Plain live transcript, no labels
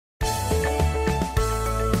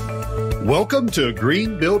Welcome to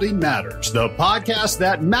Green Building Matters, the podcast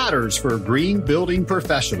that matters for green building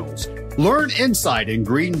professionals. Learn insight in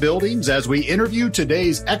green buildings as we interview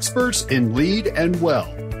today's experts in LEED and WELL.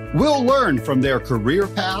 We'll learn from their career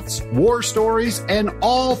paths, war stories, and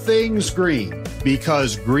all things green,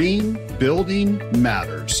 because green building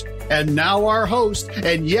matters. And now our host,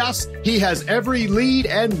 and yes, he has every LEED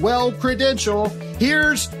and WELL credential.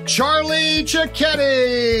 Here's Charlie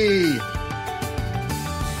Cicchetti.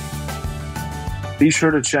 Be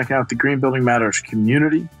sure to check out the Green Building Matters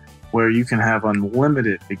community, where you can have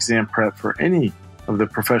unlimited exam prep for any of the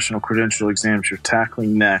professional credential exams you're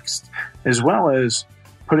tackling next, as well as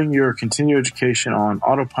putting your continuing education on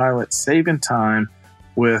autopilot, saving time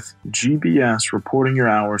with GBS reporting your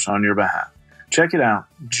hours on your behalf. Check it out,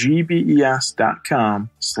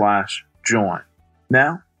 gbes.com/join.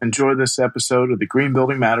 Now, enjoy this episode of the Green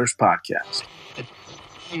Building Matters podcast.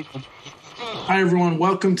 Hi, everyone.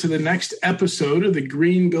 Welcome to the next episode of the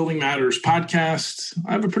Green Building Matters podcast.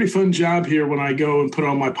 I have a pretty fun job here when I go and put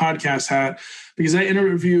on my podcast hat, because I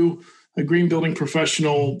interview a green building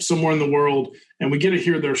professional somewhere in the world, and we get to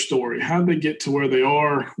hear their story, how they get to where they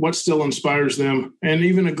are, what still inspires them, and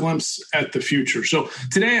even a glimpse at the future. So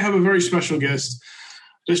today I have a very special guest.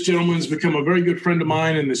 This gentleman's become a very good friend of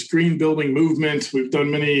mine in this green building movement. We've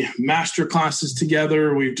done many master classes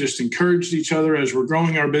together. We've just encouraged each other as we're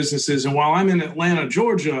growing our businesses. And while I'm in Atlanta,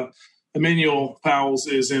 Georgia, Emmanuel Pauwels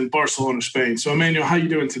is in Barcelona, Spain. So Emmanuel, how are you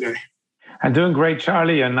doing today? I'm doing great,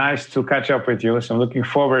 Charlie, and nice to catch up with you. So I'm looking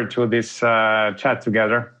forward to this chat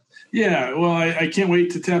together. Yeah, well, I can't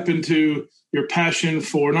wait to tap into your passion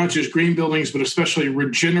for not just green buildings, but especially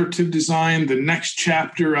regenerative design, the next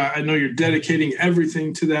chapter. I know you're dedicating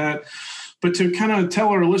everything to that. But to kind of tell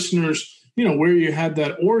our listeners, where you had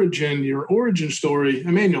that origin, your origin story,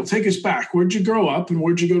 Emmanuel, take us back. Where'd you grow up and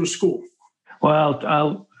where'd you go to school?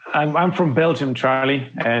 Well, I'm from Belgium, Charlie.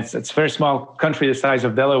 It's a very small country the size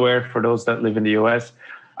of Delaware for those that live in the U.S.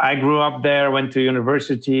 I grew up there, went to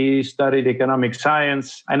university, studied economic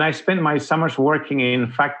science, and I spent my summers working. In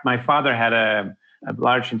fact, my father had a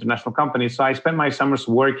large international company, so I spent my summers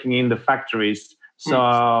working in the factories. So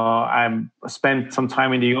I spent some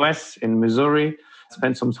time in the US, in Missouri,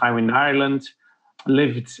 spent some time in Ireland,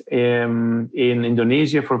 lived in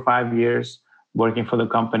Indonesia for 5 years, working for the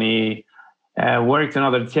company, worked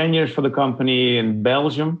another 10 years for the company in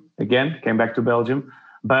Belgium, again, came back to Belgium.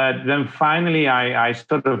 But then finally, I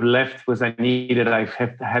sort of left because I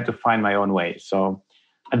had to find my own way. So,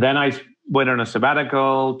 and then I went on a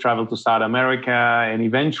sabbatical, traveled to South America, and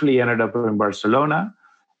eventually ended up in Barcelona,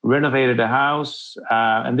 renovated a house.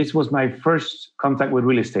 And this was my first contact with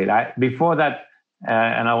real estate. Before that,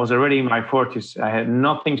 and I was already in my 40s, I had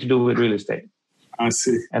nothing to do with real estate. I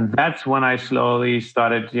see. And that's when I slowly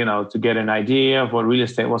started, to get an idea of what real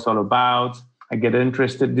estate was all about. I get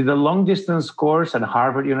interested. Did a long distance course at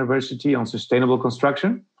Harvard University on sustainable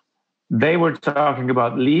construction. They were talking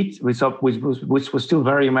about LEED, which was still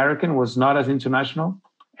very American, was not as international.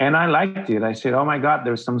 And I liked it. I said, oh my God,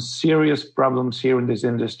 there's some serious problems here in this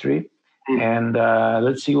industry. And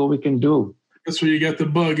let's see what we can do. That's where you get the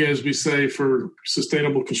bug, as we say, for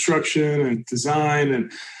sustainable construction and design. And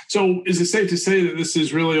so is it safe to say that this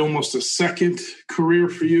is really almost a second career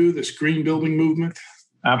for you, this green building movement?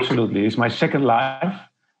 Absolutely. It's my second life.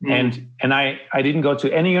 And I didn't go to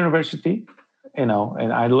any university, and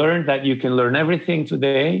I learned that you can learn everything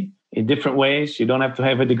today in different ways. You don't have to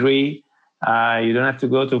have a degree. You don't have to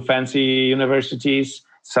go to fancy universities.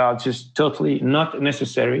 So it's just totally not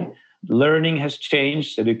necessary. Learning has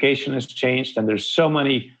changed. Education has changed. And there's so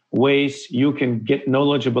many ways you can get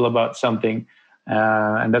knowledgeable about something.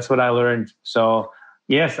 And that's what I learned. So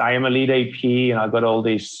yes, I am a LEED AP and I got all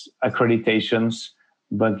these accreditations.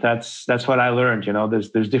 But that's what I learned.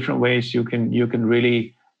 There's different ways you can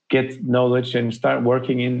really get knowledge and start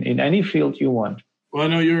working in any field you want. Well, I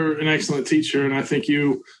know you're an excellent teacher, and I think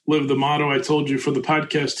you live the motto I told you for the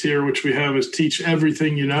podcast here, which we have is teach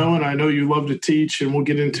everything you know. And I know you love to teach, and we'll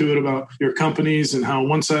get into it about your companies and how on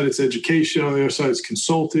one side it's education, on the other side it's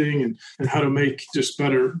consulting and how to make just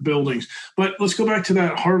better buildings. But let's go back to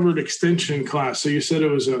that Harvard extension class. So you said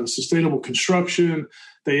it was a sustainable construction.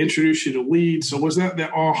 They introduced you to LEED. So was that the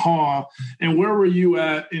aha? And where were you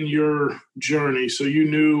at in your journey? So you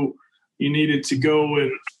knew you needed to go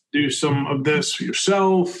and do some of this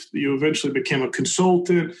yourself. You eventually became a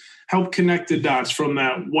consultant. Help connect the dots from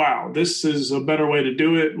that. Wow, this is a better way to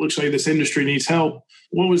do it. Looks like this industry needs help.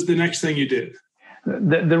 What was the next thing you did?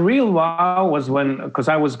 The real wow was because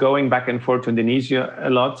I was going back and forth to Indonesia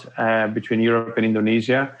a lot, between Europe and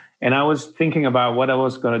Indonesia. And I was thinking about what I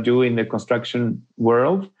was going to do in the construction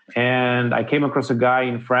world. And I came across a guy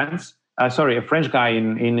in France a French guy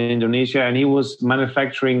in Indonesia, and he was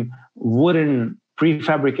manufacturing wooden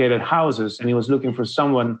prefabricated houses, and he was looking for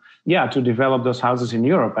someone, to develop those houses in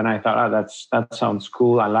Europe. And I thought, that sounds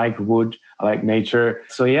cool. I like wood, I like nature.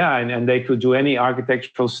 So and they could do any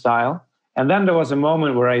architectural style. And then there was a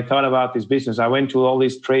moment where I thought about this business. I went to all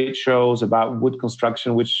these trade shows about wood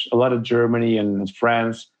construction, which a lot of Germany and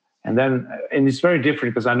France. And it's very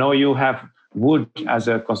different because I know you have wood as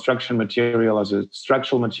a construction material, as a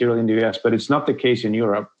structural material in the US, but it's not the case in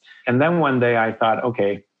Europe. And then one day I thought,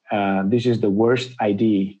 okay, this is the worst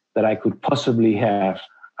idea that I could possibly have.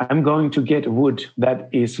 I'm going to get wood that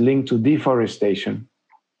is linked to deforestation,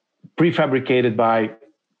 prefabricated by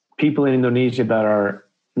people in Indonesia that are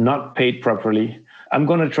not paid properly. I'm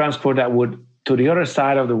going to transport that wood to the other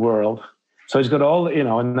side of the world. So it's got all,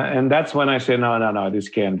 and that's when I said, no, this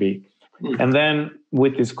can't be. And then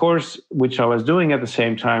with this course, which I was doing at the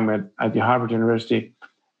same time at the Harvard University,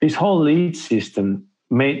 this whole LEED system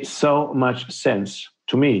made so much sense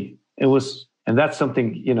to me. And that's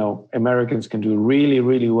something, Americans can do really,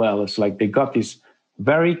 really well. It's like they got this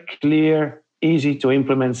very clear, easy to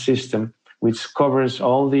implement system, which covers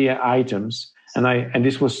all the items. And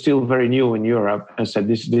this was still very new in Europe. I said,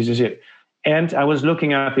 this is it. And I was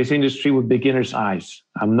looking at this industry with beginner's eyes.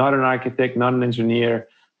 I'm not an architect, not an engineer.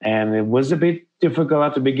 And it was a bit difficult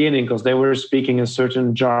at the beginning because they were speaking a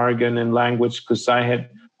certain jargon and language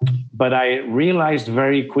but I realized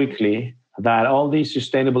very quickly that all these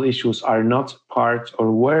sustainable issues are not part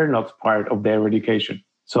or were not part of their education.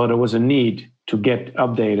 So there was a need to get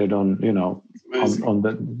updated on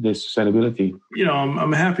the sustainability.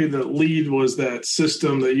 I'm happy that LEED was that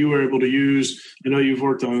system that you were able to use. I know you've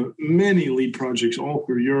worked on many LEED projects all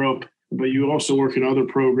through Europe, but you also work in other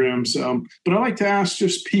programs. But I like to ask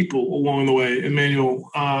just people along the way, Emmanuel,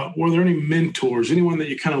 were there any mentors, anyone that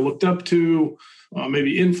you kind of looked up to,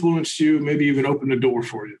 maybe influenced you, maybe even opened a door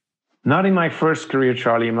for you? Not in my first career,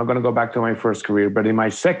 Charlie. I'm not going to go back to my first career, but in my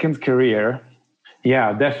second career,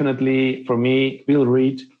 definitely for me, Bill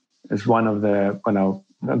Reed is one of the,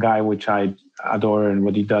 a guy which I adore and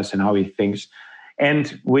what he does and how he thinks.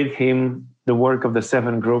 And with him, the work of the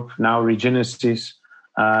 7 Group, now Regenerative,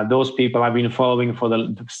 those people I've been following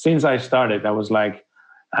since I started. I was like,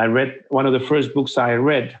 I read one of the first books I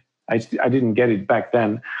read. I didn't get it back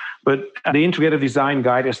then, but the Integrative Design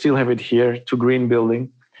Guide, I still have it here, to green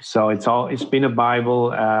building. So it's been a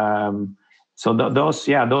Bible. So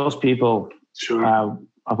those people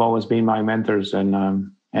have always been my mentors, and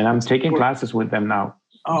I'm taking classes with them now.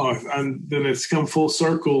 Oh, and then it's come full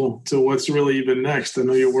circle to what's really even next. I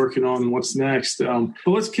know you're working on what's next. But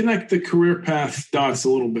let's connect the career path dots a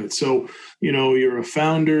little bit. So, you're a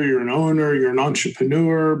founder, you're an owner, you're an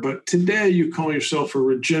entrepreneur, but today you call yourself a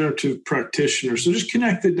regenerative practitioner. So just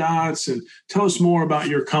connect the dots and tell us more about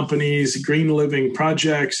your companies, Green Living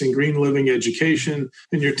Projects and Green Living Education,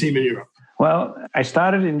 and your team in Europe. Well, I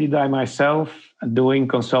started in DDI myself, doing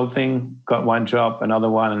consulting, got one job, another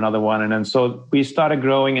one. And then so we started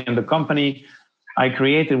growing, and the company I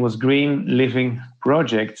created was Green Living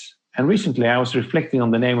Projects. And recently I was reflecting on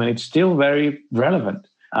the name, and it's still very relevant.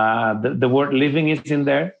 The word living is in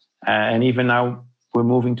there. And even now we're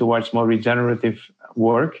moving towards more regenerative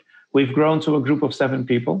work. We've grown to a group of 7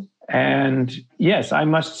 people. And yes, I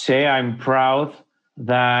must say I'm proud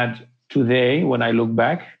that today, when I look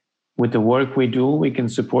back, with the work we do, we can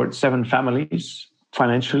support 7 families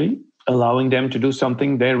financially, allowing them to do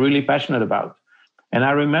something they're really passionate about. And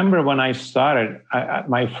I remember when I started,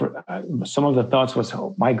 some of the thoughts was,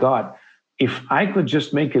 oh my God, if I could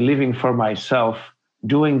just make a living for myself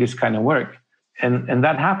doing this kind of work. And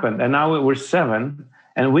that happened. And now we're 7,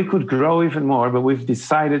 and we could grow even more, but we've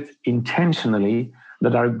decided intentionally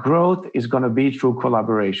that our growth is going to be through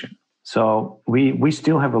collaboration. So we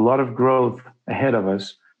still have a lot of growth ahead of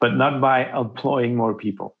us, but not by employing more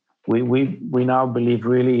people. We now believe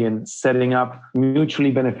really in setting up mutually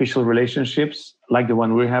beneficial relationships like the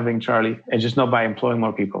one we're having, Charlie, and just not by employing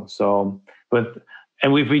more people.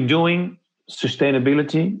 And we've been doing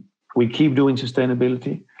sustainability. We keep doing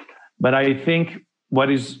sustainability. But I think what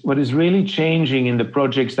is really changing in the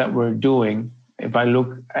projects that we're doing, if I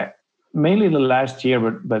look at mainly the last year,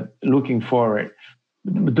 but looking forward,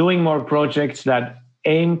 doing more projects that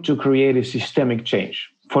aim to create a systemic change.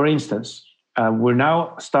 For instance, we're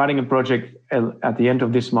now starting a project at the end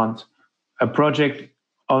of this month. A project,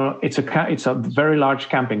 it's a very large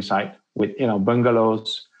camping site with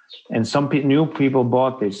bungalows, and some new people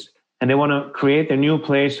bought this, and they want to create a new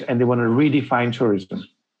place, and they want to redefine tourism.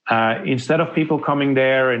 Instead of people coming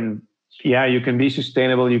there and you can be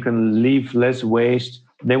sustainable, you can leave less waste.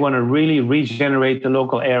 They want to really regenerate the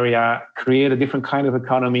local area, create a different kind of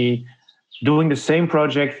economy, doing the same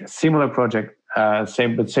project, similar project,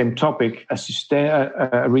 same topic,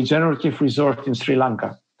 a regenerative resort in Sri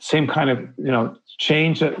Lanka. Same kind of,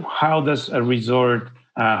 change. How does a resort,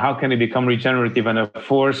 how can it become regenerative and a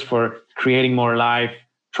force for creating more life,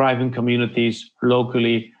 thriving communities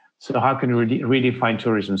locally? So how can we redefine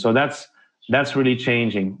tourism? So that's really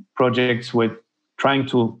changing. Projects with trying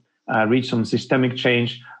to reach some systemic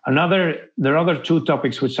change. There are other two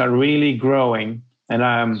topics which are really growing,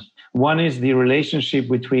 and one is the relationship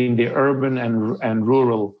between the urban and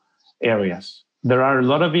rural areas. There are a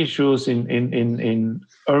lot of issues in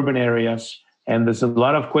urban areas, and there's a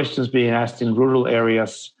lot of questions being asked in rural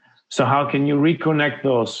areas. So how can you reconnect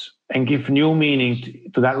those and give new meaning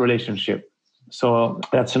to that relationship? So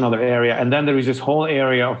that's another area. And then there is this whole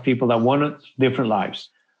area of people that want different lives.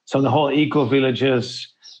 So the whole eco-villages,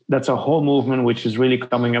 that's a whole movement which is really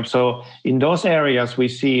coming up. So in those areas, we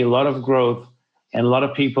see a lot of growth and a lot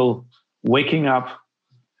of people waking up,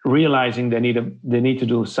 realizing they need to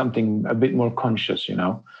do something a bit more conscious,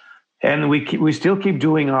 And we still keep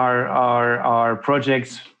doing our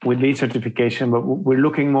projects with LEED certification, but we're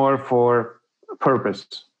looking more for purpose.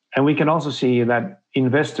 And we can also see that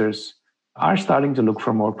investors are starting to look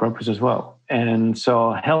for more purpose as well. And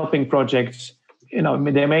so helping projects,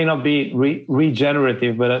 they may not be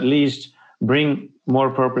regenerative, but at least bring more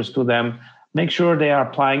purpose to them. Make sure they are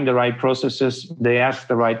applying the right processes, they ask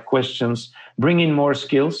the right questions, bring in more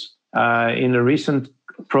skills. In the recent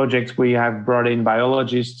projects, we have brought in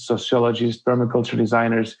biologists, sociologists, permaculture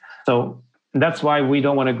designers. So that's why we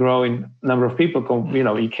don't want to grow in number of people.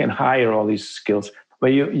 You can hire all these skills, but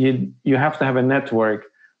you have to have a network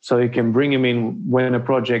so you can bring them in when a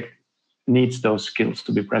project needs those skills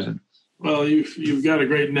to be present. Well, you've got a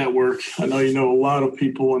great network. I know you know a lot of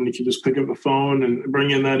people, and you can just pick up the phone and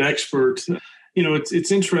bring in that expert.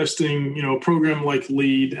 It's interesting, a program like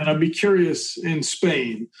LEED, and I'd be curious in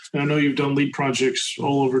Spain. And I know you've done LEED projects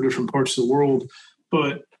all over different parts of the world,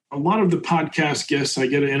 but a lot of the podcast guests I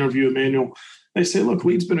get to interview, Emmanuel, they say, look,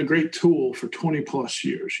 LEED's been a great tool for 20 plus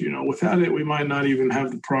years. Without it, we might not even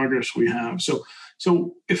have the progress we have.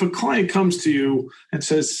 So if a client comes to you and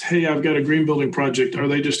says, hey, I've got a green building project, are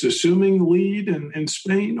they just assuming LEED in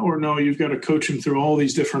Spain? Or no, you've got to coach them through all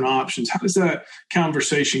these different options. How does that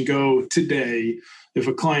conversation go today if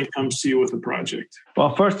a client comes to you with a project?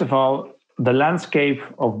 Well, first of all, the landscape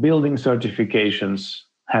of building certifications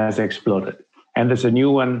has exploded. And there's a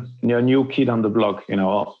new one, a new kid on the block,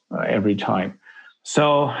 every time.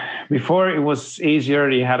 So before it was easier,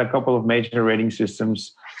 you had a couple of major rating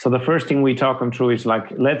systems. So the first thing we talk them through is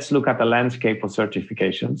let's look at the landscape of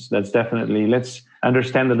certifications. Let's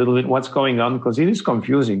understand a little bit what's going on, because it is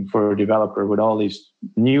confusing for a developer with all these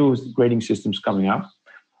new grading systems coming up.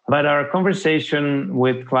 But our conversation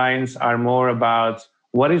with clients are more about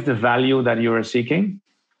what is the value that you are seeking,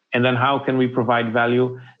 and then how can we provide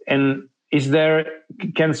value, and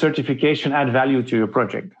can certification add value to your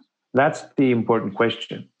project? That's the important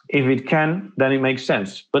question. If it can, then it makes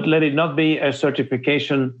sense. But let it not be a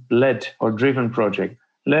certification-led or driven project.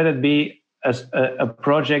 Let it be a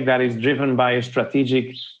project that is driven by a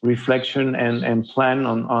strategic reflection and plan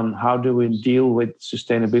on how do we deal with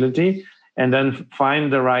sustainability, and then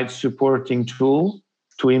find the right supporting tool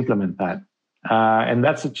to implement that. And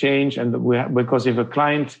that's a change. And because if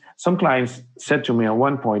some clients said to me at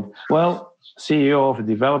one point, well, CEO of a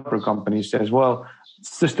developer company says, well,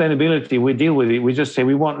 sustainability, we deal with it. We just say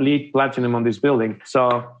we want LEED Platinum on this building.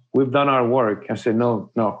 So we've done our work. I said, no,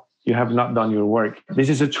 you have not done your work. This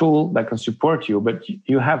is a tool that can support you, but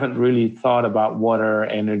you haven't really thought about water,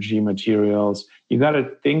 energy, materials. You got to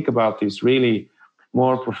think about this really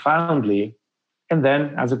more profoundly. And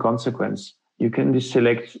then as a consequence, you can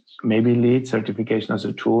select maybe LEED certification as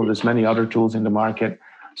a tool. There's many other tools in the market.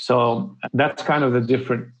 So that's kind of the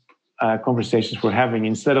different conversations we're having,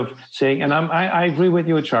 instead of saying, and I agree with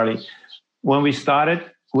you, Charlie, when we started,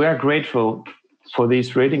 we are grateful for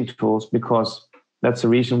these rating tools because that's the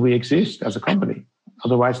reason we exist as a company.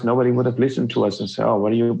 Otherwise, nobody would have listened to us and said, oh,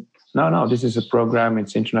 what are you? No, this is a program.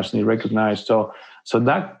 It's internationally recognized. So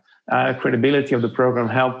that credibility of the program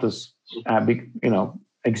helped us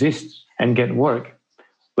exist and get work.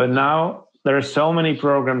 But now there are so many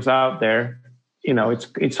programs out there.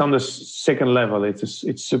 It's on the second level.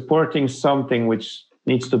 It's supporting something which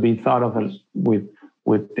needs to be thought of with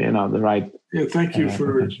the right Yeah, thank you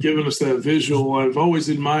for giving us that visual. I've always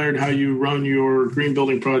admired how you run your green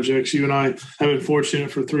building projects. You and I have been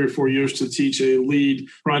fortunate for 3 or 4 years to teach a LEED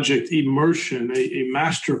project immersion, a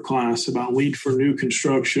master class about LEED for new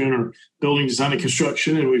construction or building design and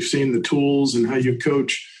construction. And we've seen the tools and how you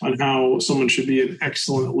coach on how someone should be an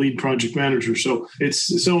excellent LEED project manager. So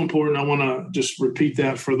it's so important. I want to just repeat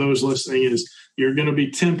that for those listening is you're going to be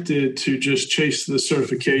tempted to just chase the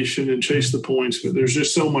certification and chase the points, but there's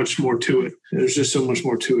just so much more to it. There's just so much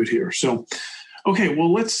more to it here. So, okay,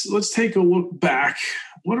 well, let's take a look back.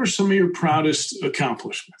 What are some of your proudest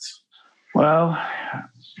accomplishments? Well,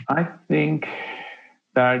 I think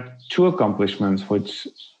there are 2 accomplishments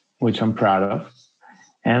which I'm proud of.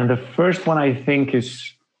 And the first one I think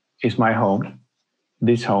is my home,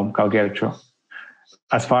 this home, Calgercho.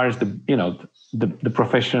 As far as the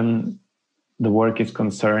profession, the work is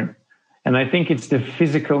concerned. And I think it's the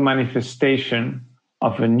physical manifestation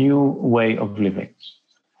of a new way of living.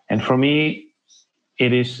 And for me,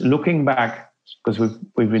 it is looking back, because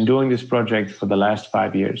we've been doing this project for the last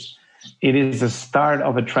 5 years. It is the start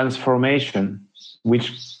of a transformation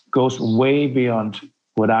which goes way beyond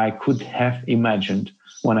what I could have imagined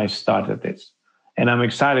when I started this. And I'm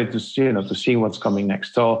excited to see what's coming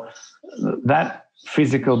next. So that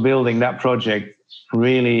physical building, that project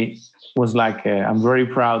really was like, I'm very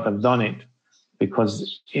proud I've done it,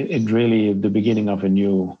 because it really is the beginning of a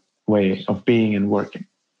new way of being and working.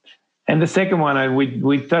 And the second one,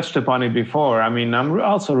 we touched upon it before. I mean, I'm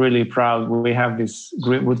also really proud. We have this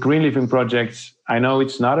with Green Living Projects. I know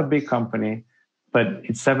it's not a big company, but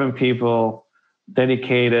it's 7 people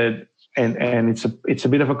dedicated, and it's a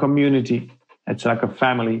bit of a community. It's like a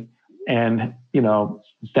family. And,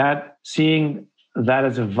 that seeing that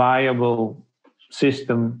as a viable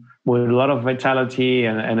system with a lot of vitality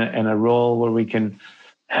and a role where we can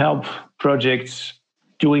help projects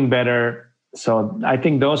doing better. So I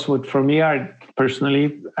think those would, for me, are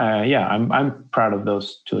personally, I'm proud of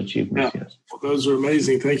those 2 achievements. Yeah. Yes. Well, those are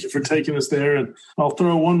amazing. Thank you for taking us there. And I'll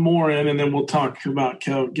throw one more in, and then we'll talk about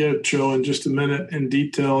Calgercho in just a minute in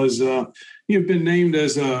detail. As you've been named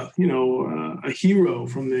as a hero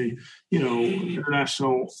from the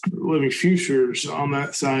International Living Futures on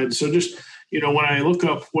that side. So just when I look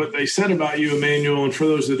up what they said about you, Emmanuel, and for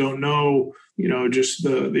those that don't know, just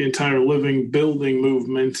the entire living building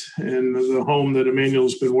movement and the home that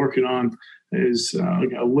Emmanuel's been working on is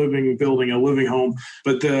a living building, a living home.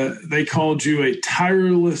 But they called you a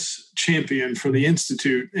tireless champion for the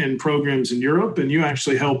Institute and programs in Europe, and you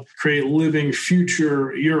actually helped create Living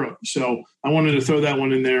Future Europe. So I wanted to throw that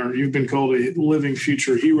one in there. You've been called a Living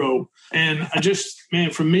Future hero. And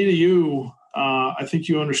from me to you, I think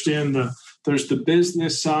you understand there's the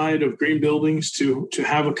business side of green buildings to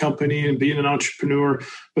have a company and being an entrepreneur.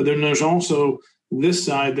 But then there's also this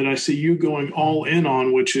side that I see you going all in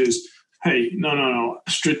on, which is, hey, no.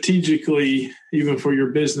 Strategically, even for your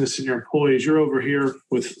business and your employees, you're over here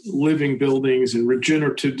with living buildings and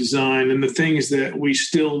regenerative design and the things that we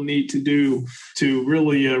still need to do to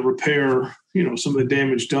really repair, some of the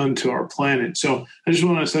damage done to our planet. So I just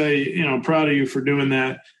want to say, I'm proud of you for doing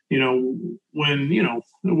that. When,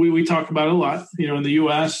 we talk about it a lot, in the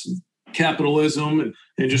U.S., capitalism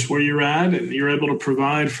and just where you're at, and you're able to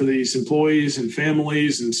provide for these employees and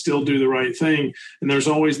families and still do the right thing. And there's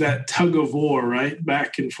always that tug of war, right?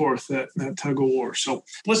 Back and forth, that tug of war. So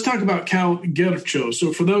let's talk about Calgercho.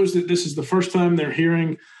 So for those that this is the first time they're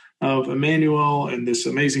hearing of Emmanuel and this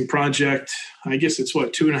amazing project, I guess it's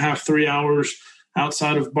 2.5, 3 hours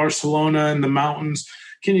outside of Barcelona in the mountains.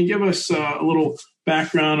 Can you give us a little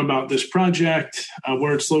background about this project,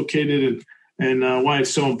 where it's located, and why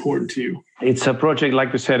it's so important to you? It's a project,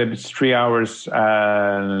 like you said, it's 3 hours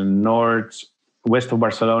northwest of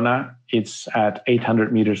Barcelona. It's at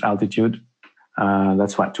 800 meters altitude.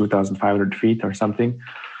 That's 2,500 feet or something.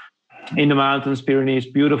 In the mountains, Pyrenees,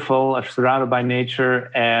 beautiful, surrounded by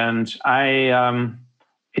nature. And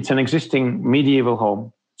it's an existing medieval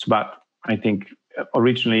home. It's about, I think,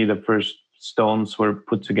 originally the first stones were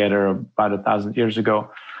put together about 1,000 years ago.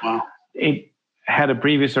 Wow. It had a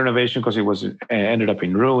previous renovation because it was ended up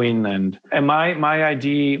in ruin. And my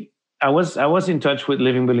idea, I was in touch with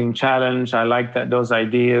Living Building Challenge. I liked those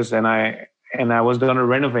ideas, and I was going to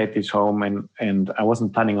renovate this home, and I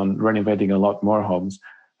wasn't planning on renovating a lot more homes.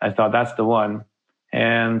 I thought that's the one.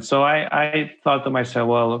 And so I thought to myself,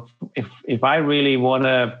 well, if I really want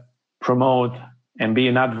to promote and be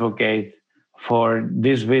an advocate for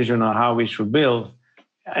this vision on how we should build,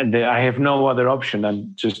 and I have no other option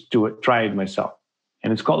than just try it myself.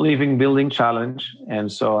 And it's called Living Building Challenge.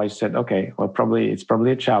 And so I said, okay, well, it's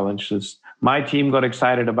probably a challenge. My team got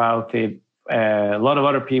excited about it. a lot of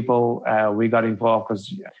other people. We got involved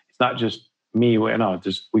because it's not just me. We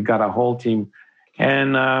got a whole team,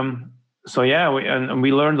 and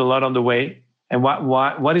we learned a lot on the way. And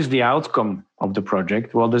what is the outcome of the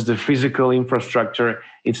project? Well, there's the physical infrastructure.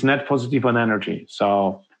 It's net positive on energy.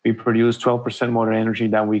 So we produce 12% more energy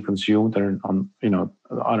than we consumed on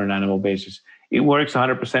an annual basis. It works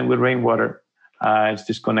 100% with rainwater. It's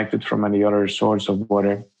disconnected from any other source of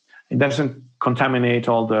water. It doesn't contaminate.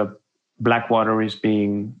 All the black water is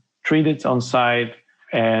being treated on site,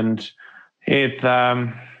 and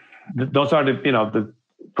those are the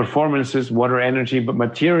performances, water, energy, but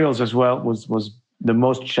materials as well was the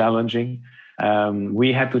most challenging.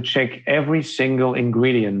 We had to check every single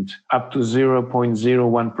ingredient up to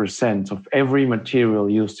 0.01% of every material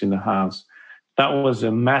used in the house. That was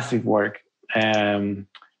a massive work.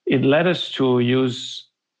 It led us to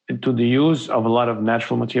the use of a lot of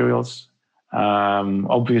natural materials,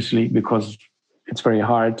 obviously, because it's very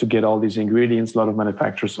hard to get all these ingredients. A lot of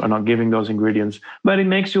manufacturers are not giving those ingredients, but it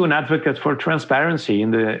makes you an advocate for transparency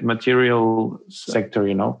in the material sector,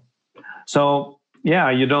 So,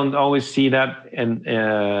 you don't always see that,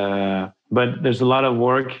 but there's a lot of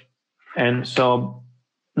work. And so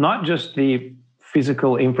not just the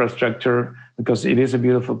physical infrastructure, because it is a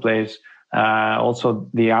beautiful place, also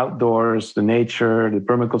the outdoors, the nature, the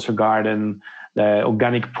permaculture garden, the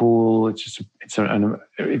organic pool.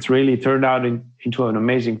 It's really turned out into an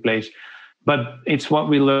amazing place. But it's what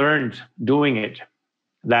we learned doing it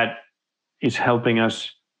that is helping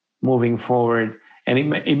us moving forward. And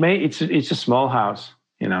it's a small house,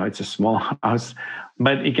 it's a small house,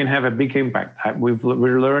 but it can have a big impact.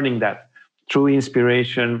 We're learning that through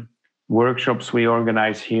inspiration, workshops we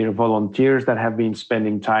organize here, volunteers that have been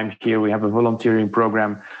spending time here. We have a volunteering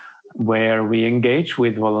program where we engage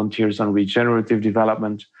with volunteers on regenerative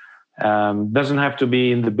development. Doesn't have to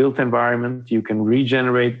be in the built environment. You can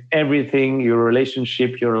regenerate everything, your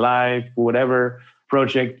relationship, your life, whatever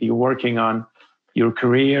project you're working on, your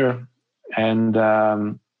career. And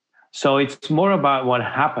so it's more about what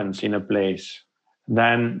happens in a place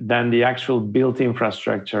than the actual built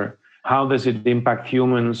infrastructure. How does it impact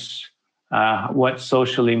humans? What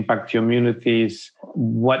social impact communities?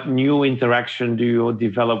 What new interaction do you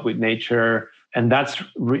develop with nature? And that's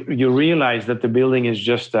you realize that the building is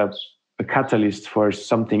just a catalyst for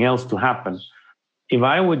something else to happen. If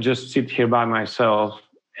I would just sit here by myself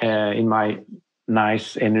in my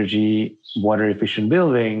nice energy, water efficient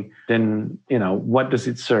building, then what does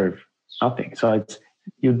it serve? Nothing. So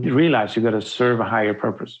you realize you got to serve a higher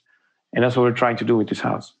purpose, and that's what we're trying to do with this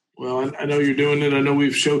house. Well, I know you're doing it. I know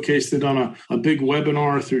we've showcased it on a big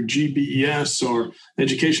webinar through GBES, or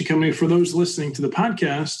education company. For those listening to the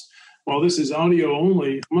podcast, while this is audio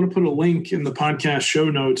only, I'm going to put a link in the podcast show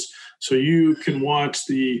notes so you can watch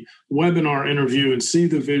the webinar interview and see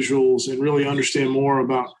the visuals and really understand more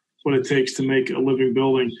about what it takes to make a living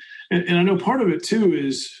building. And I know part of it, too,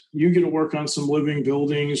 is you get to work on some living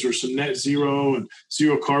buildings or some net zero and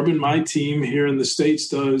zero carbon. My team here in the States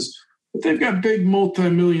does. But they've got big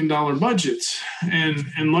multi-million-dollar budgets. And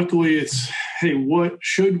luckily it's, hey, what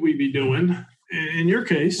should we be doing? In your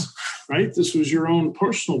case, right, this was your own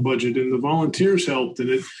personal budget and the volunteers helped,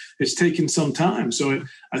 and it's taken some time. So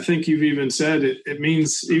I think you've even said it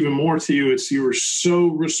means even more to you. You were so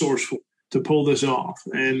resourceful to pull this off.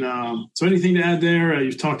 And so anything to add there?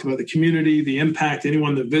 You've talked about the community, the impact,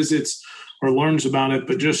 anyone that visits or learns about it,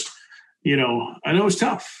 but just, I know it's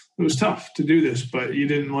tough. It was tough to do this, but you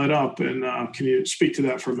didn't let up. And can you speak to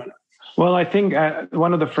that for a minute? Well, I think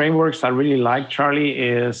one of the frameworks I really like, Charlie,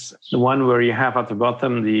 is the one where you have at the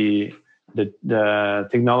bottom the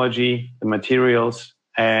technology, the materials.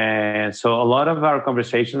 And so a lot of our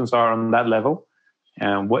conversations are on that level.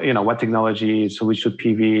 And what technology, so we should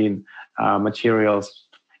PV materials.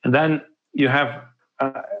 And then you have,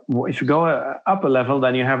 if you go up a level,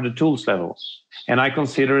 then you have the tools level. And I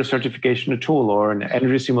consider a certification a tool, or an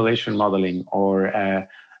energy simulation modeling, or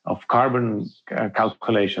of carbon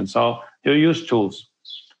calculation. So you use tools.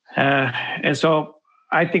 And so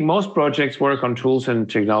I think most projects work on tools and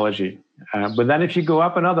technology. But then if you go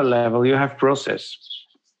up another level, you have process.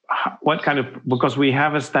 Because we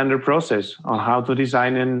have a standard process on how to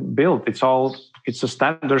design and build. It's a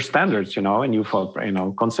standards, and you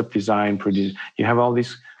follow, concept design, you have all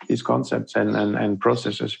these concepts and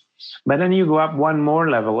processes. But then you go up one more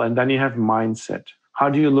level, and then you have mindset. How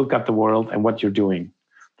do you look at the world and what you're doing?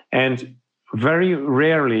 And very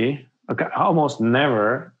rarely, almost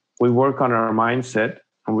never, we work on our mindset,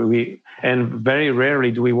 and very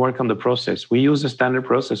rarely do we work on the process. We use a standard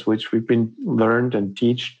process, which we've been learned and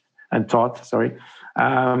taught.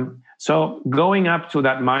 So going up to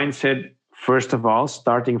that mindset first of all,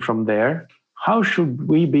 starting from there, how should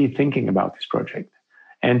we be thinking about this project?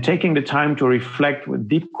 And taking the time to reflect with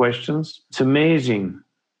deep questions, it's amazing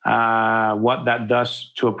what that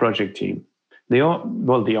does to a project team. The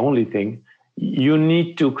only thing, you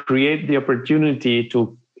need to create the opportunity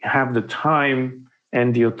to have the time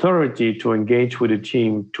and the authority to engage with a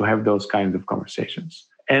team to have those kinds of conversations.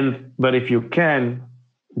 But if you can,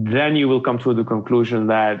 then you will come to the conclusion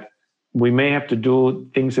that we may have to do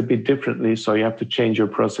things a bit differently, so you have to change your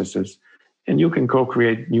processes. And you can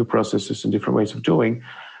co-create new processes and different ways of doing.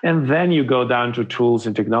 And then you go down to tools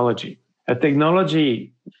and technology. A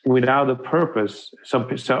technology without a purpose,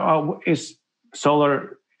 is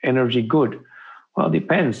solar energy good? Well, it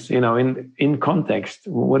depends, in context.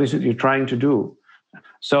 What is it you're trying to do?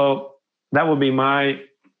 So that would be my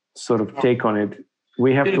sort of take on it.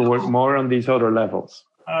 We have to work more on these other levels.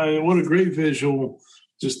 What a great visual.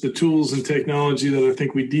 Just the tools and technology that I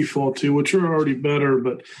think we default to, which are already better,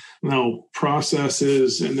 but now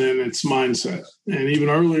processes and then it's mindset. And even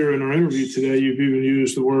earlier in our interview today, you've even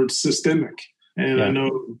used the word systemic. And yeah. I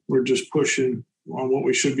know we're just pushing on what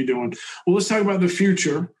we should be doing. Well, let's talk about the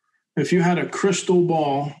future. If you had a crystal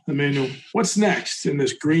ball, Emmanuel, what's next in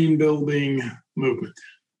this green building movement?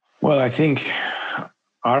 Well, I think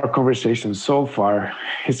our conversation so far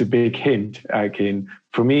is a big hint.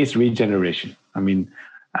 For me, it's regeneration.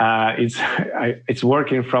 It's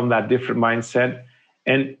working from that different mindset,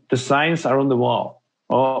 and the signs are on the wall.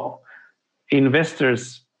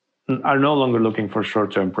 Investors are no longer looking for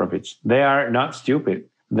short-term profits. They are not stupid.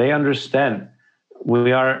 They understand.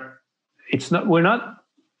 We're not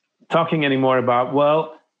talking anymore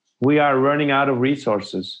about, we are running out of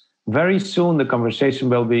resources. Very soon the conversation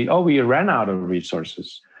will be, we ran out of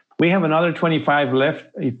resources. We have another 25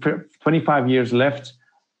 years left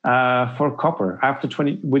for copper.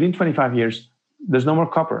 Within 25 years, there's no more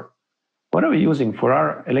copper. What are we using for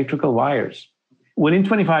our electrical wires? Within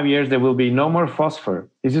 25 years, there will be no more phosphor.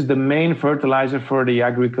 This is the main fertilizer for the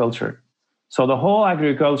agriculture. So the whole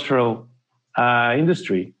agricultural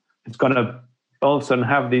industry is going to also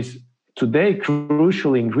have this today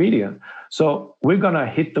crucial ingredient. So we're going to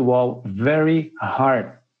hit the wall very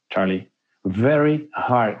hard, Charlie, very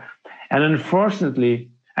hard. And unfortunately,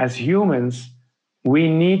 as humans, we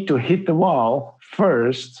need to hit the wall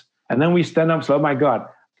first, and then we stand up. So, oh my God,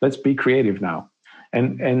 let's be creative now,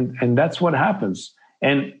 and that's what happens.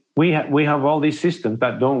 And we have all these systems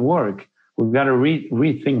that don't work. We've got to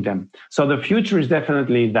rethink them. So the future is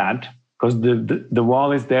definitely that, because the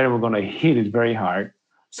wall is there. We're going to hit it very hard.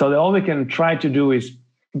 So all we can try to do is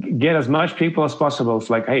get as much people as possible. It's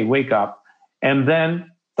like, hey, wake up, and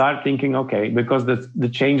then start thinking, okay, because the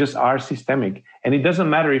changes are systemic. And it doesn't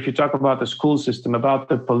matter if you talk about the school system, about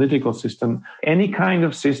the political system, any kind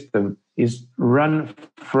of system is run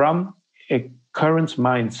from a current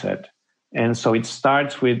mindset. And so it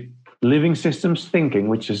starts with living systems thinking,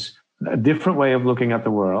 which is a different way of looking at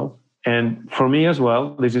the world. And for me as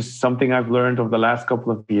well, this is something I've learned over the last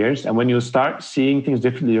couple of years. And when you start seeing things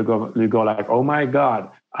differently, you go like, oh my God,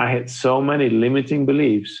 I had so many limiting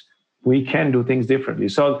beliefs. We can do things differently.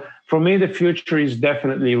 So for me, the future is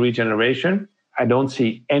definitely regeneration. I don't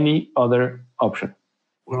see any other option.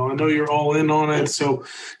 Well, I know you're all in on it. So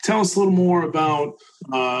tell us a little more about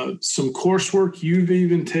some coursework you've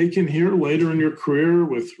even taken here later in your career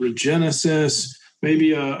with Regenesis,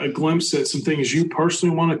 maybe a glimpse at some things you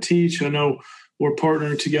personally want to teach. I know we're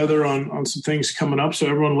partnering together on some things coming up. So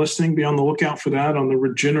everyone listening, be on the lookout for that on the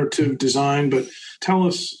regenerative design. But tell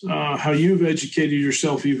us how you've educated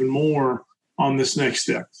yourself even more on this next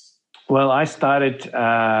step. Well, I started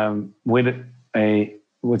with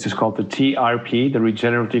which is called the TRP, the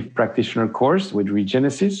Regenerative Practitioner course with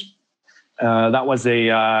Regenesis. That was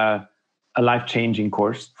a life-changing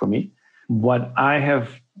course for me. What I have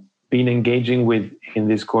been engaging with in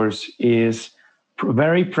this course is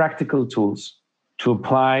very practical tools to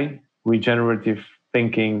apply regenerative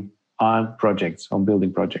thinking on projects, on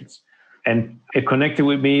building projects. And it connected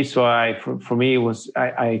with me. So for me,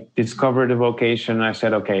 I discovered a vocation. I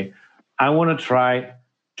said, okay, I want to try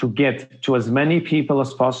to get to as many people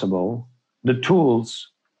as possible the tools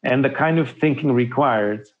and the kind of thinking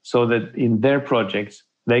required so that in their projects,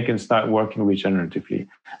 they can start working regeneratively.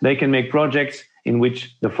 They can make projects in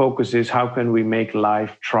which the focus is how can we make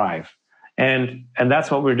life thrive. And that's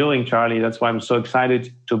what we're doing, Charlie. That's why I'm so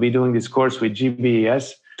excited to be doing this course with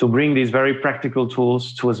GBES, to bring these very practical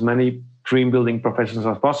tools to as many green building professionals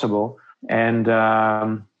as possible. And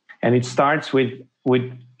it starts with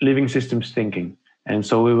living systems thinking. And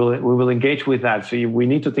so we will engage with that. So we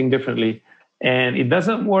need to think differently. And it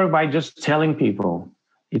doesn't work by just telling people.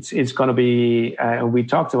 it's going to be, we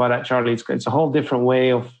talked about that, Charlie, it's a whole different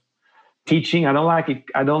way of teaching. I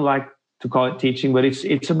don't like to call it teaching, but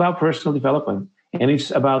it's about personal development. And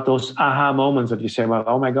it's about those aha moments that you say, well,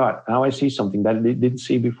 oh my God, now I see something that I didn't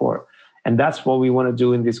see before. And that's what we want to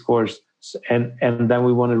do in this course. And then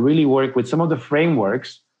we want to really work with some of the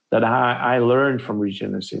frameworks that I learned from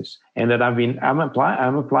Regenerative and that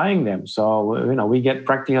I'm applying them. So, we get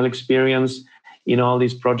practical experience in all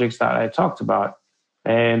these projects that I talked about.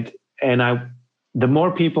 And the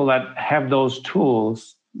more people that have those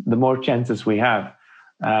tools, the more chances we have.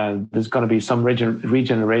 There's going to be some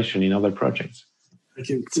regeneration in other projects. I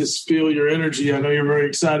can just feel your energy. I know you're very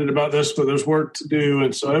excited about this, but there's work to do.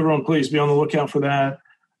 And so everyone, please be on the lookout for that.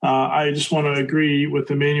 I just want to agree with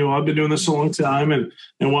Emmanuel. I've been doing this a long time. And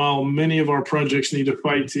while many of our projects need to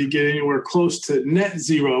fight to get anywhere close to net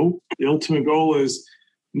zero, the ultimate goal is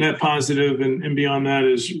net positive, and beyond that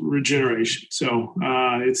is regeneration. So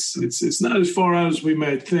it's not as far out as we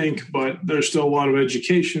might think, but there's still a lot of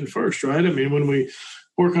education first, right? I mean, when we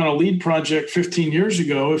work on a lead project 15 years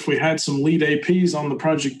ago, if we had some lead APs on the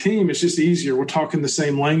project team, it's just easier. We're talking the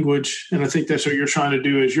same language. And I think that's what you're trying to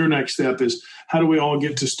do as your next step is how do we all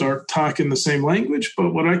get to start talking the same language?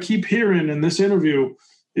 But what I keep hearing in this interview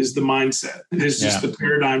is the mindset. It's just the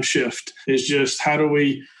paradigm shift. It's just how do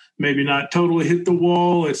we maybe not totally hit the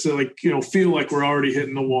wall. It's like, feel like we're already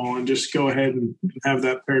hitting the wall and just go ahead and have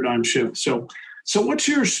that paradigm shift. So what's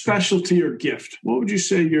your specialty or gift? What would you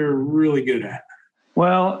say you're really good at?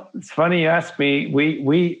 Well, it's funny you asked me.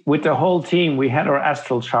 We with the whole team, we had our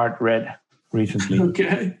astral chart read recently.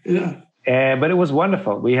 Okay, yeah. But it was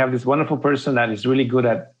wonderful. We have this wonderful person that is really good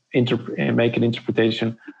at making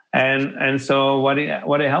interpretation. And so what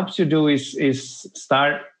it helps you do is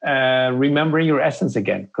start remembering your essence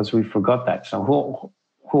again, because we forgot that. So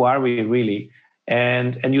who are we really?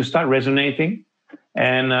 And you start resonating.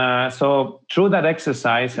 And so through that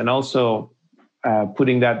exercise and also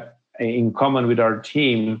putting that in common with our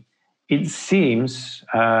team, it seems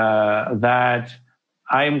that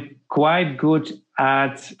I'm quite good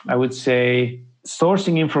at, I would say,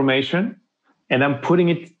 sourcing information, and I'm putting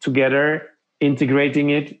it together, integrating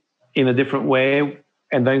it in a different way,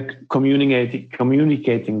 and then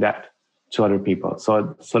communicating that to other people.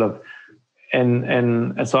 So sort of,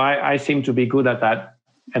 and so I seem to be good at that.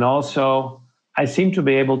 And also I seem to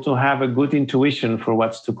be able to have a good intuition for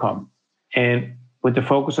what's to come. And with the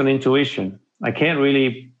focus on intuition, I can't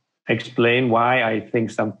really explain why I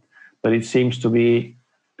think some, but it seems to be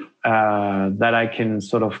that I can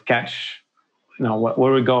sort of catch, where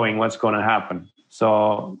we're going, what's going to happen.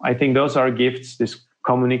 So I think those are gifts, this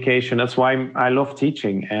communication. That's why I love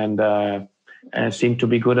teaching and seem to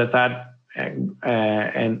be good at that. And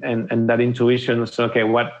that intuition. So, okay,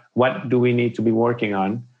 what do we need to be working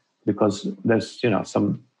on? Because there's,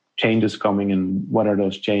 some changes coming, and what are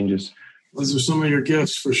those changes? Those are some of your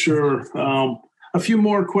gifts for sure. A few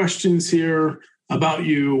more questions here about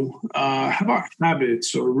you. How about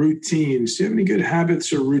habits or routines? Do you have any good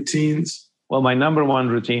habits or routines? Well, my number one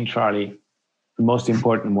routine, Charlie, the most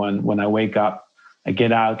important one, when I wake up, I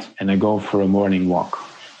get out and I go for a morning walk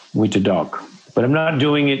with the dog. But I'm not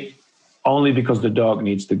doing it only because the dog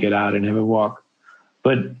needs to get out and have a walk.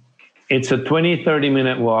 But it's a 20,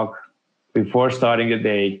 30-minute walk before starting the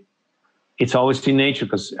day. It's always in nature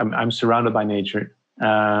because I'm surrounded by nature.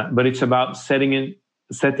 But it's about setting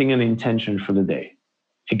an intention for the day.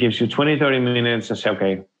 It gives you 20, 30 minutes to say,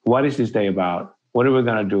 okay, what is this day about? What are we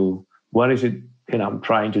going to do? What is it I'm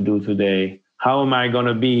trying to do today? How am I going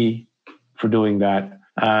to be for doing that?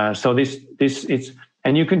 So this it's,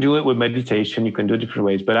 and you can do it with meditation. You can do it different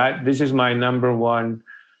ways. But this is my number one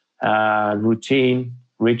routine,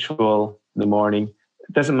 ritual in the morning.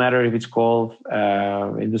 It doesn't matter if it's cold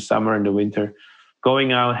in the summer, in the winter.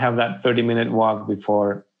 Going out, have that 30-minute walk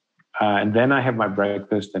before, and then I have my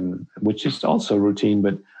breakfast, and which is also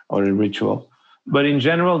routine, or a ritual. But in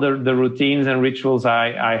general, the routines and rituals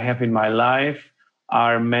I have in my life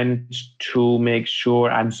are meant to make sure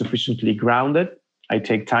I'm sufficiently grounded. I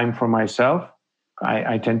take time for myself.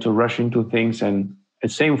 I tend to rush into things, and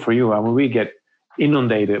it's same for you. I mean, we get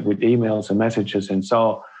inundated with emails and messages, and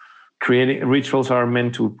so creating rituals are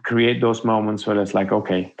meant to create those moments where it's like,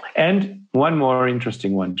 okay. And one more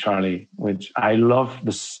interesting one, Charlie, which I love,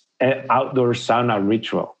 this outdoor sauna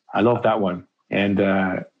ritual. I love that one. And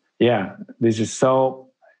this is so,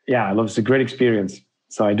 I love, it's a great experience.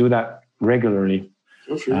 So I do that regularly.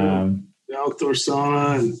 Good for you. The outdoor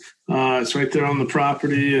sauna, and it's right there on the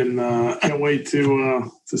property, and I can't wait to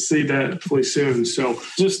see that hopefully soon. So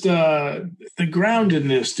just the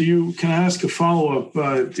groundedness. Can I ask a follow-up?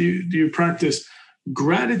 Do you practice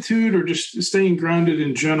gratitude or just staying grounded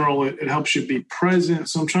in general? It helps you be present.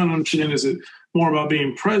 So I'm trying to understand, is it more about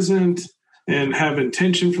being present and have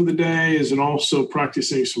intention for the day? Is it also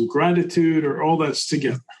practicing some gratitude, or all that's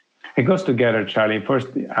together? It goes together, Charlie. First,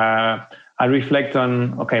 I reflect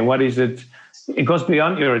on, okay, what is it? It goes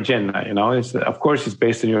beyond your agenda, of course it's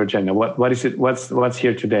based on your agenda. What is it? What's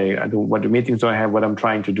here today? What meetings do I have? What I'm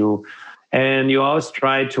trying to do? And you always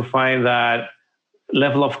try to find that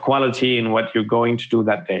level of quality in what you're going to do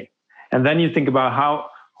that day. And then you think about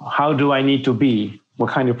how do I need to be?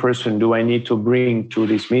 What kind of person do I need to bring to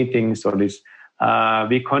these meetings or this?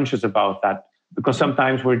 Be conscious about that, because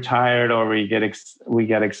sometimes we're tired or we get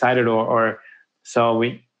excited or so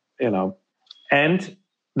we, and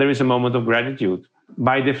there is a moment of gratitude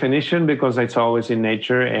by definition, because it's always in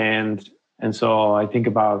nature. And so I think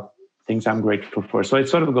about things I'm grateful for. So it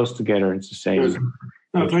sort of goes together. It's the same.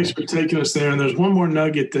 No, thanks for taking us there. And there's one more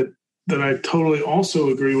nugget that I totally also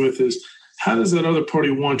agree with is, how does that other party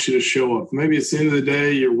want you to show up? Maybe it's the end of the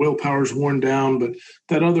day, your willpower's worn down, but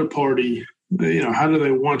that other party, how do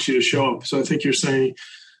they want you to show up? So I think you're saying,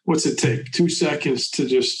 what's it take? 2 seconds to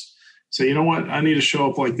just say, you know what? I need to show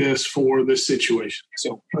up like this for this situation.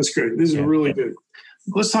 So that's great. This is really good.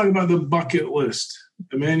 Let's talk about the bucket list.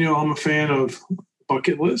 Emmanuel, I'm a fan of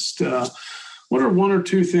bucket list. What are 1 or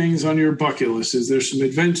 2 things on your bucket list? Is there some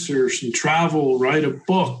adventure, some travel, write a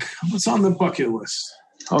book? What's on the bucket list?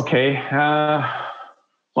 Okay.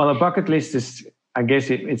 Well, a bucket list is, I guess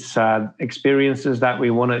it's experiences that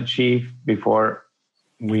we want to achieve before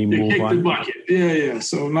we move on. The bucket. Yeah.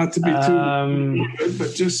 So not to be too good,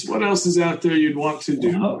 but just what else is out there you'd want to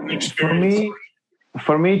do?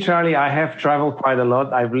 For me, Charlie, I have traveled quite a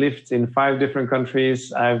lot. I've lived in 5 different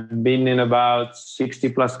countries. I've been in about 60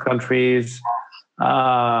 plus countries.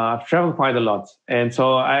 I've traveled quite a lot. And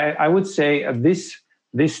so I would say at this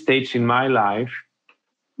stage in my life,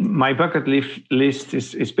 my bucket list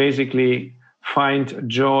is basically find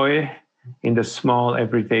joy in the small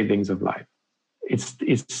everyday things of life.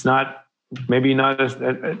 It's not, maybe not as,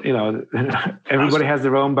 everybody has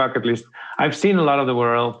their own bucket list. I've seen a lot of the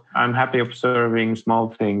world. I'm happy observing small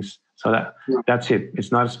things. So that's it.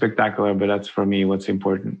 It's not spectacular, but that's for me what's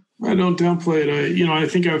important. I don't downplay it. I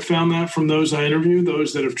think I've found that from those I interview,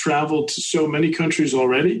 those that have traveled to so many countries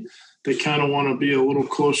already, they kind of want to be a little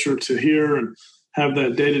closer to here and have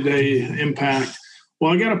that day-to-day impact.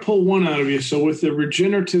 Well, I got to pull one out of you. So with the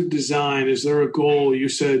regenerative design, is there a goal? You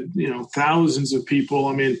said, thousands of people.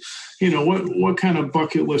 I mean, what kind of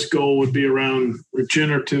bucket list goal would be around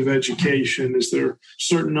regenerative education? Is there a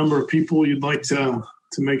certain number of people you'd like to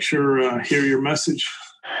make sure hear your message?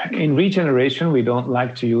 In regeneration, we don't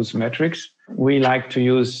like to use metrics. We like to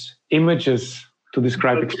use images to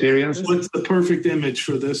describe experiences. What's the perfect image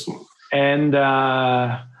for this one? And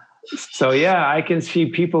so, I can see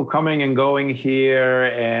people coming and going here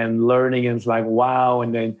and learning. And it's like, wow.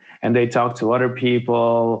 And they talk to other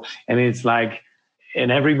people. And it's like,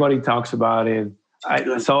 and everybody talks about it.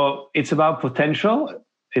 So it's about potential.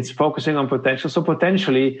 It's focusing on potential. So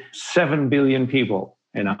potentially 7 billion people,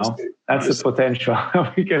 that's the potential.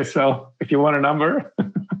 So if you want a number.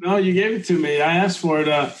 No, you gave it to me. I asked for it.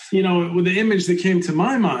 With the image that came to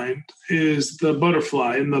my mind is the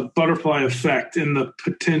butterfly and the butterfly effect and the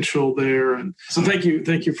potential there. And so thank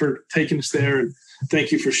you for taking us there, and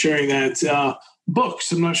thank you for sharing that.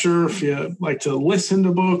 Books. I'm not sure if you like to listen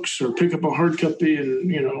to books or pick up a hard copy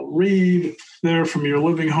and read there from your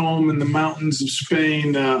living home in the mountains of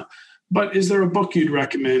Spain. But is there a book you'd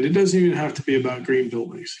recommend? It doesn't even have to be about green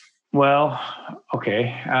buildings. Well,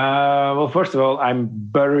 okay. First of all, I'm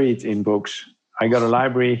buried in books. I got a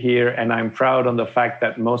library here, and I'm proud on the fact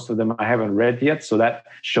that most of them I haven't read yet. So that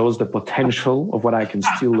shows the potential of what I can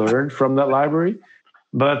still learn from that library.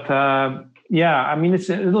 But it's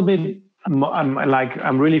a little bit.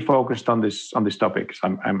 I'm really focused on this topic.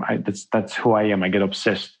 That's who I am. I get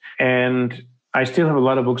obsessed, and I still have a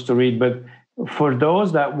lot of books to read. But for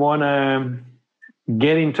those that want to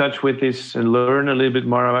get in touch with this and learn a little bit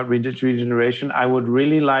more about regeneration, I would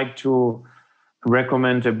really like to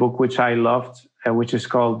recommend a book which I loved, which is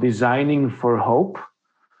called Designing for Hope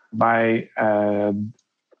by,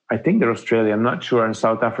 I think they're Australian, I'm not sure, and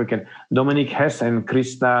South African, Dominique Hess and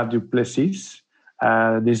Krista Duplessis.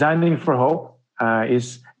 Designing for Hope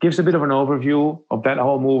gives a bit of an overview of that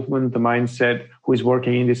whole movement, the mindset, who is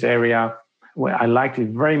working in this area. Well, I liked it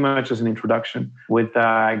very much as an introduction with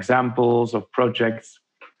examples of projects.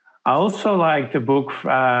 I also like the book,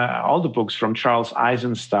 all the books from Charles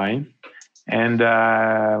Eisenstein. And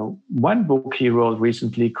one book he wrote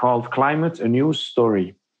recently called Climate, A New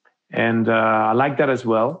Story. And I like that as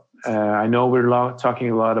well. I know we're talking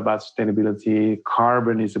a lot about sustainability.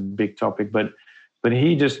 Carbon is a big topic, but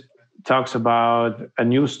he just talks about a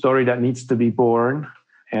new story that needs to be born,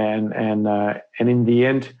 and in the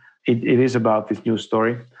end, it is about this new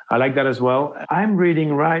story. I like that as well. I'm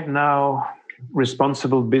reading right now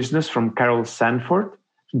Responsible Business from Carol Sanford.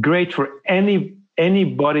 Great for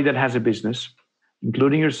anybody that has a business,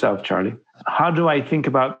 including yourself, Charlie. How do I think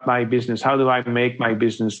about my business? How do I make my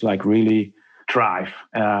business like really thrive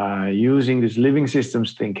using this living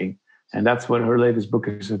systems thinking? And that's what her latest book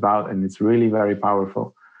is about, and it's really very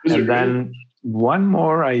powerful. And then one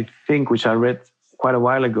more, I think, which I read quite a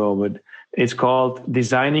while ago, but it's called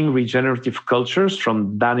Designing Regenerative Cultures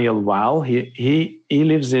from Daniel Weil. He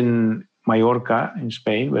lives in Mallorca in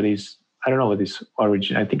Spain, but I don't know what his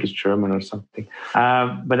origin. I think it's German or something.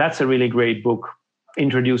 But that's a really great book,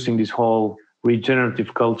 introducing this whole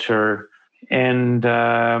regenerative culture. And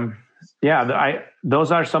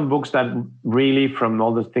those are some books that really, from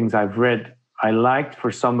all the things I've read, I liked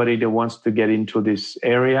for somebody that wants to get into this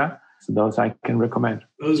area. So those I can recommend.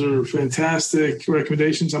 Those are fantastic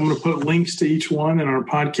recommendations. I'm going to put links to each one in our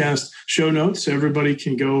podcast show notes so everybody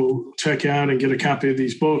can go check out and get a copy of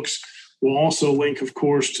these books. We'll also link, of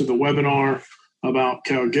course, to the webinar about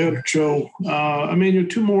Calgercho. Emmanuel,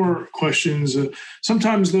 two more questions.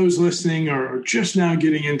 Sometimes those listening are just now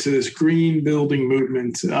getting into this green building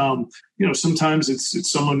movement. Sometimes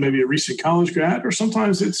it's someone, maybe a recent college grad, or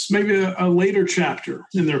sometimes it's maybe a later chapter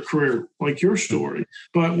in their career, like your story.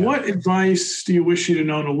 But what advice do you wish you'd have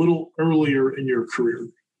known a little earlier in your career?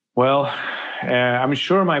 Well, I'm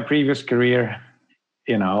sure my previous career,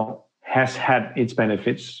 has had its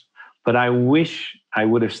benefits, but I wish I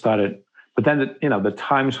would have started. But then, the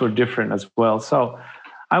times were different as well. So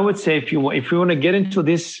I would say if you want to get into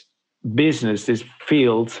this business, this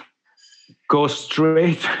field, go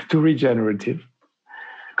straight to regenerative,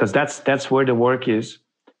 because that's where the work is,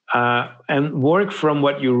 and work from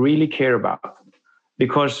what you really care about,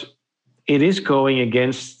 because it is going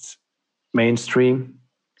against mainstream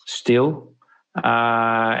still,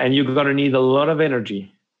 and you're going to need a lot of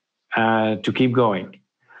energy to keep going.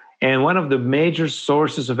 And one of the major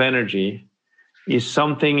sources of energy is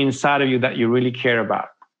something inside of you that you really care about.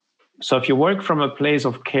 So if you work from a place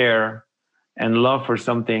of care and love for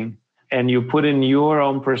something, and you put in your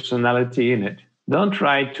own personality in it, don't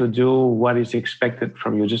try to do what is expected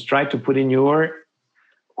from you. Just try to put in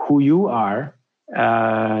who you are.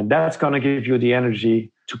 That's going to give you the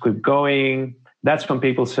energy to keep going. That's when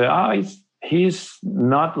people say, he's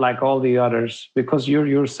not like all the others, because you're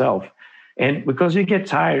yourself. And because you get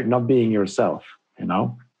tired not being yourself,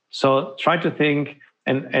 So try to think,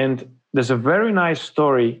 and there's a very nice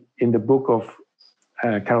story in the book of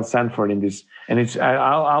Carol Sanford in this, and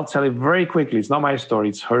I'll tell it very quickly. It's not my story,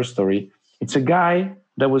 it's her story. It's a guy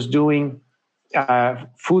that was doing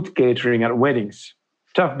food catering at weddings.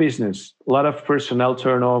 Tough business, a lot of personnel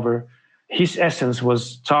turnover. His essence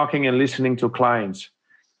was talking and listening to clients.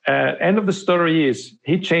 End of the story is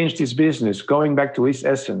he changed his business, going back to his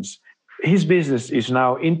essence. His business is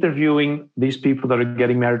now interviewing these people that are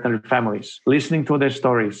getting married and their families, listening to their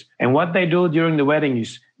stories. And what they do during the wedding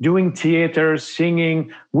is doing theater,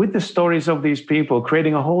 singing with the stories of these people,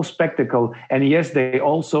 creating a whole spectacle. And yes, they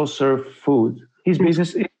also serve food. His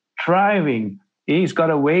business is thriving. He's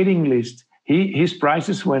got a waiting list. His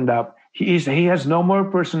prices went up. He has no more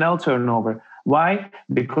personnel turnover. Why?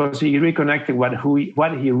 Because he reconnected what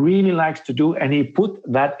he really likes to do, and he put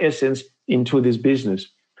that essence into this business.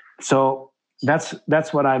 So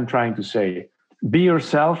that's what I'm trying to say. Be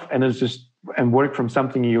yourself, and work from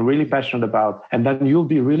something you're really passionate about, and then you'll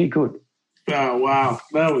be really good. Oh, wow.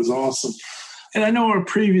 That was awesome. And I know our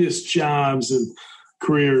previous jobs and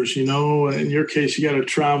careers, in your case, you got to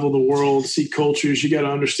travel the world, see cultures. You got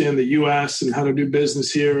to understand the U.S. and how to do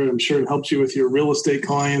business here. I'm sure it helps you with your real estate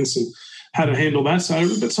clients and how to handle that side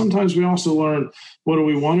of it. But sometimes we also learn, what do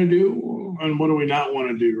we want to do and what do we not want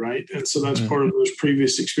to do, right? And so that's part of those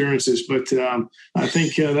previous experiences. But I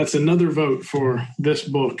think that's another vote for this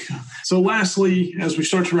book. So lastly, as we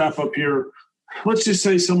start to wrap up here, let's just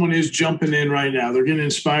say someone is jumping in right now. They're getting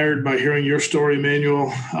inspired by hearing your story,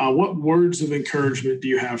 Emmanuel. What words of encouragement do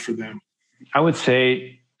you have for them? I would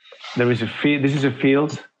say this is a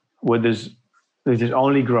field where this is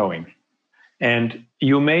only growing. And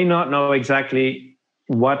you may not know exactly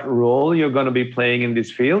what role you're going to be playing in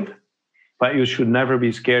this field, but you should never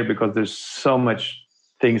be scared, because there's so much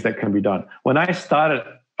things that can be done. When I started,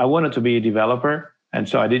 I wanted to be a developer. And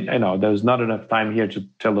so there was not enough time here to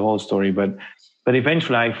tell the whole story, but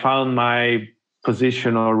eventually I found my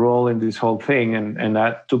position or role in this whole thing, and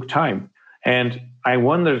that took time. And I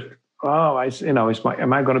wondered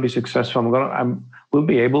am I going to be successful? Will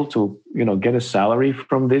be able to, get a salary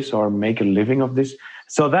from this or make a living of this.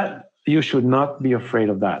 So that you should not be afraid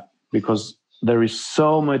of that, because there is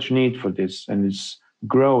so much need for this and it's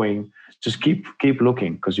growing. Just keep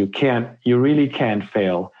looking, because you really can't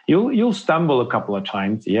fail. You'll stumble a couple of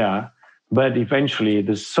times, yeah, but eventually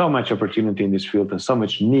there's so much opportunity in this field and so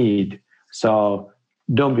much need. So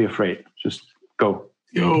don't be afraid. Just go.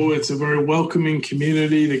 It's a very welcoming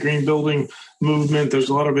community, the green building movement. There's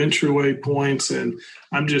a lot of entryway points, and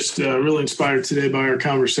I'm just really inspired today by our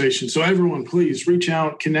conversation. So everyone, please reach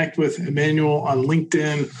out, connect with Emmanuel on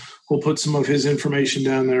LinkedIn. We'll put some of his information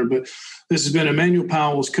down there. But this has been Emmanuel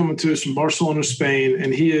Pauwels coming to us from Barcelona, Spain,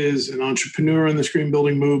 and he is an entrepreneur in this green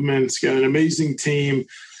building movement. He's got an amazing team,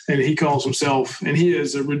 and he calls himself, and he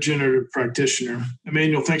is a regenerative practitioner.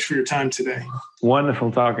 Emmanuel, thanks for your time today.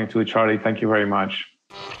 Wonderful talking to you, Charlie. Thank you very much.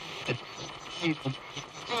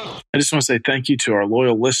 I just want to say thank you to our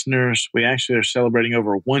loyal listeners. We actually are celebrating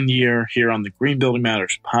over 1 year here on the Green Building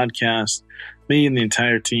Matters podcast. Me and the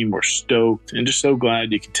entire team were stoked and just so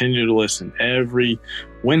glad you continue to listen every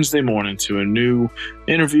Wednesday morning to a new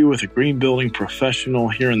interview with a green building professional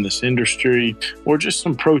here in this industry, or just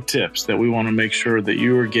some pro tips that we want to make sure that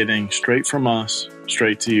you are getting straight from us,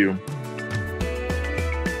 straight to you.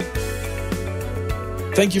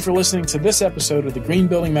 Thank you for listening to this episode of the Green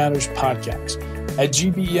Building Matters podcast. At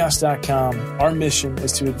gbes.com, our mission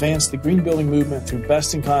is to advance the green building movement through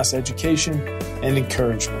best-in-class education and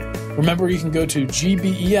encouragement. Remember, you can go to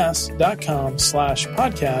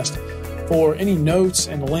gbes.com/podcast for any notes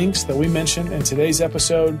and links that we mentioned in today's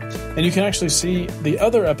episode. And you can actually see the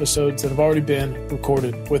other episodes that have already been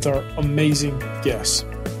recorded with our amazing guests.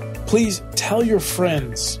 Please tell your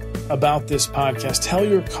friends about this podcast. Tell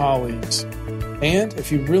your colleagues. And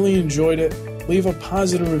if you really enjoyed it, leave a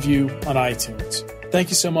positive review on iTunes. Thank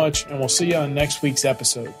you so much, and we'll see you on next week's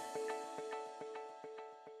episode.